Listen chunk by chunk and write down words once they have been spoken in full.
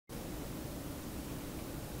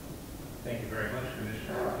Thank you very much,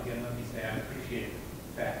 Commissioner. Again, let me say I appreciate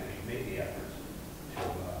the fact that you made the efforts to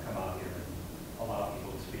come out here and allow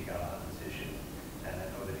people to speak out on this issue. And I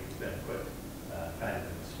know that you've been put kind of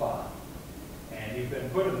in the spot. And you've been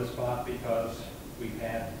put in the spot because we've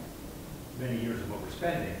had many years of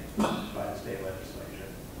overspending by the state legislature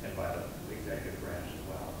and by the executive branch as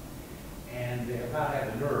well. And they have not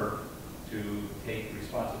had the nerve to take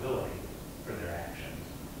responsibility for their actions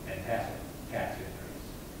and pass a tax increase.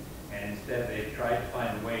 And instead, they've tried to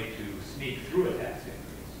find a way to sneak through a tax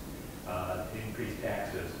increase, to increase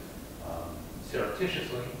taxes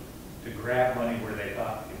surreptitiously, to grab money where they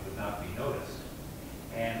thought it would not be noticed.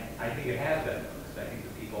 And I think it has been noticed. I think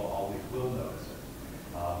the people always will notice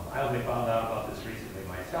it. I only found out about this recently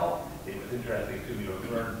myself. It was interesting to me to have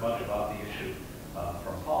learned much about the issue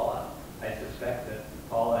from Paula. I suspect that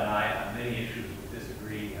Paula and I on many issues would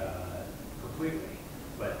disagree completely.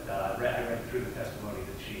 But I read through the testimony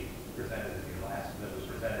that she presented that was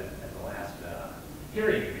presented at the last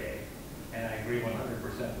hearing you gave, and I agree 100%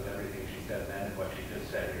 with everything she said then and what she just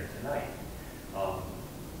said here tonight.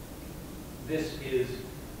 This is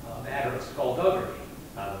a matter of skullduggery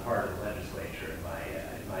on the part of the legislature, in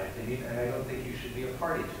my opinion, and I don't think you should be a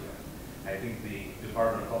party to it. I think the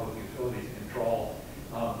Department of Public Utilities control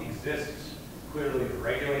exists clearly to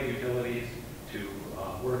regulate utilities, to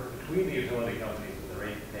work between the utility companies and the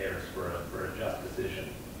ratepayers for a just decision.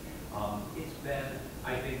 It's been,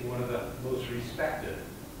 I think, one of the most respected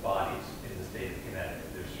bodies in the state of Connecticut.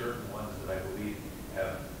 There's certain ones that I believe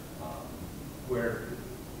have, where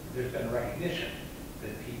there's been recognition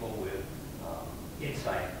that people with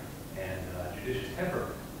insight and judicious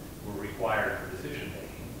temperament were required for decision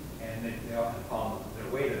making, and they often found their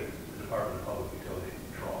way to the Department of Public Utility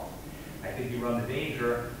Control. I think you run the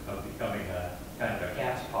danger of becoming a kind of a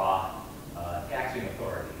cat's paw taxing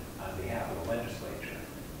authority on behalf of the legislature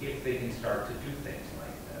if they can start to do things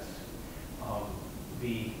like this.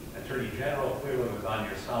 The Attorney General clearly was on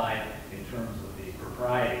your side in terms of the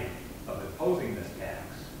propriety of imposing this tax.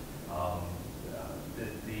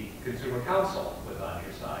 The Consumer Council was on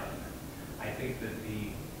your side. I think that the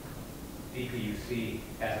DPUC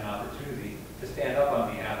has an opportunity to stand up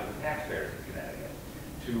on behalf of the taxpayers of Connecticut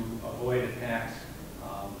to avoid a tax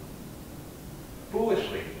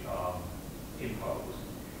foolishly imposed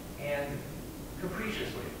and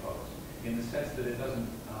capriciously imposed, in the sense that it doesn't,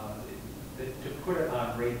 that to put it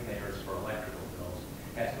on ratepayers for electrical bills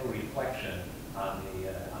has no reflection on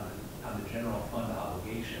the general fund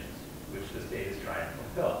obligations which the state is trying to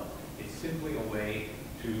fulfill. It's simply a way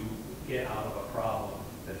to get out of a problem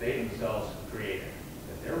that they themselves have created,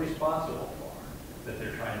 that they're responsible for, that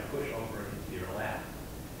they're trying to push over into your lap.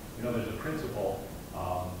 You know, there's a principle,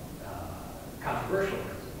 controversial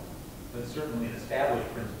principle, but certainly an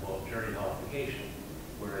established principle of jury nullification,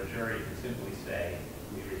 where a jury can simply say,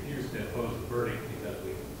 we refuse to impose the verdict because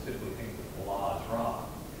we simply think that the law is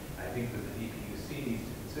wrong. I think that the DPUC needs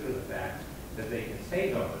to consider the fact that they can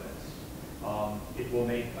say no to this. It will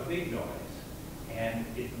make a big noise, and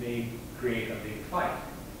it may create a big fight,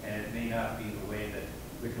 and it may not be the way that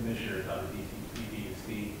the commissioners on the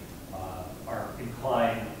DPUC are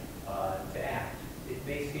inclined to act. It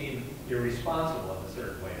may seem irresponsible in a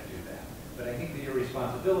certain way to do that, but I think the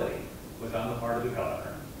irresponsibility was on the part of the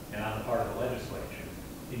governor and on the part of the legislature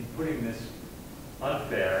in putting this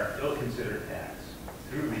unfair, ill-considered tax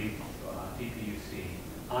through the DPUC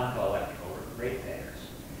onto electrical ratepayers.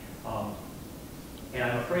 And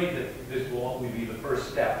I'm afraid that this will only be the first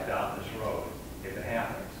step down this road if it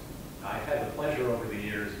happens. I've had the pleasure over the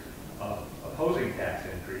years of opposing tax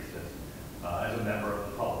increases as a member of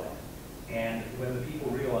the public. And when the people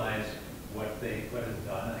realize what is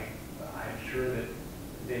done, I'm sure that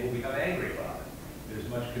they will become angry about it. There's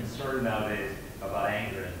much concern nowadays about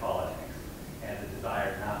anger in politics and the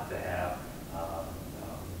desire not to have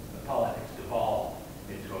the politics devolve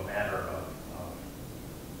into a matter of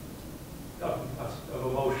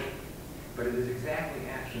emotion. But it is exactly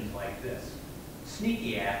actions like this,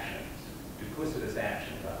 sneaky actions, duplicitous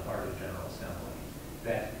actions on the part of the General Assembly,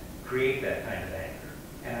 that create that kind of anger.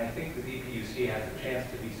 And I think the DPUC has a chance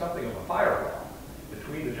to be something of a firewall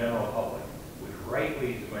between the general public, which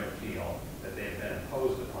rightly is going to feel that they have been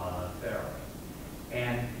imposed upon unfairly,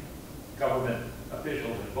 and government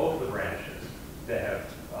officials in both the branches that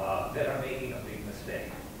are making a big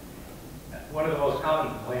mistake. One of the most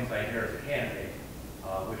common complaints I hear as a candidate,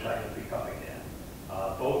 which I have become again,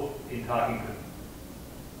 both in talking to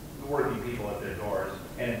the working people at their doors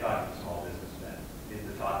and in talking to small businessmen, is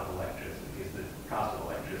the talk of electricity, is the cost of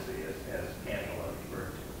electricity, as Angela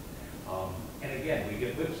referred to. And again, we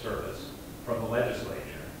get lip service from the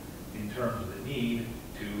legislature in terms of the need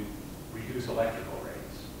to reduce electrical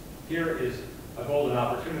rates. Here is a golden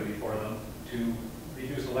opportunity for them to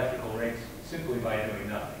reduce electrical rates simply by doing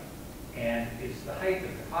nothing. And it's the height of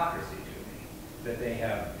hypocrisy to me that they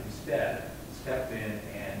have instead stepped in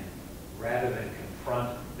and, rather than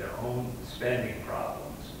confront their own spending problems,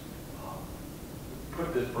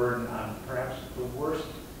 put this burden on perhaps the worst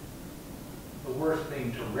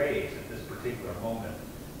thing to raise at this particular moment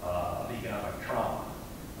of economic trauma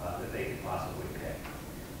that they could possibly pick.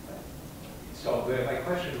 So my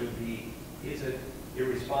question would be, is it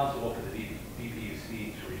irresponsible for the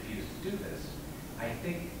DPUC to refuse to do this? I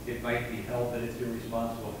think it might be held that it's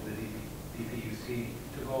irresponsible for the DPUC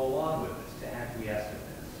to go along with this, to acquiesce in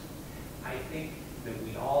this. I think that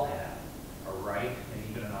we all have a right and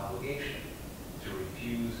even an obligation to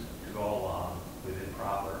refuse to go along with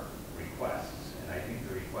improper requests. And I think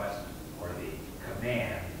the request or the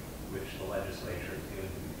command which the legislature is giving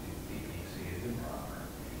to the DPUC is improper.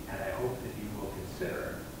 And I hope that you will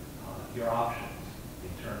consider your options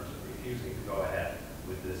in terms of refusing to go ahead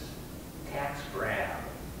with this tax grab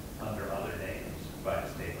under other names by the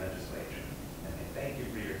state legislature. And I thank you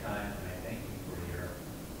for your time, and I thank you for your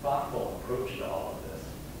thoughtful approach to all of this.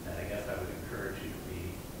 And I guess I would encourage you to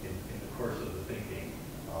be, in the course of the thinking,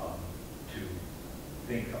 to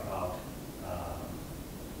think about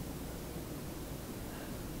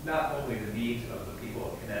not only the needs of the people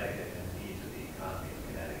of Connecticut,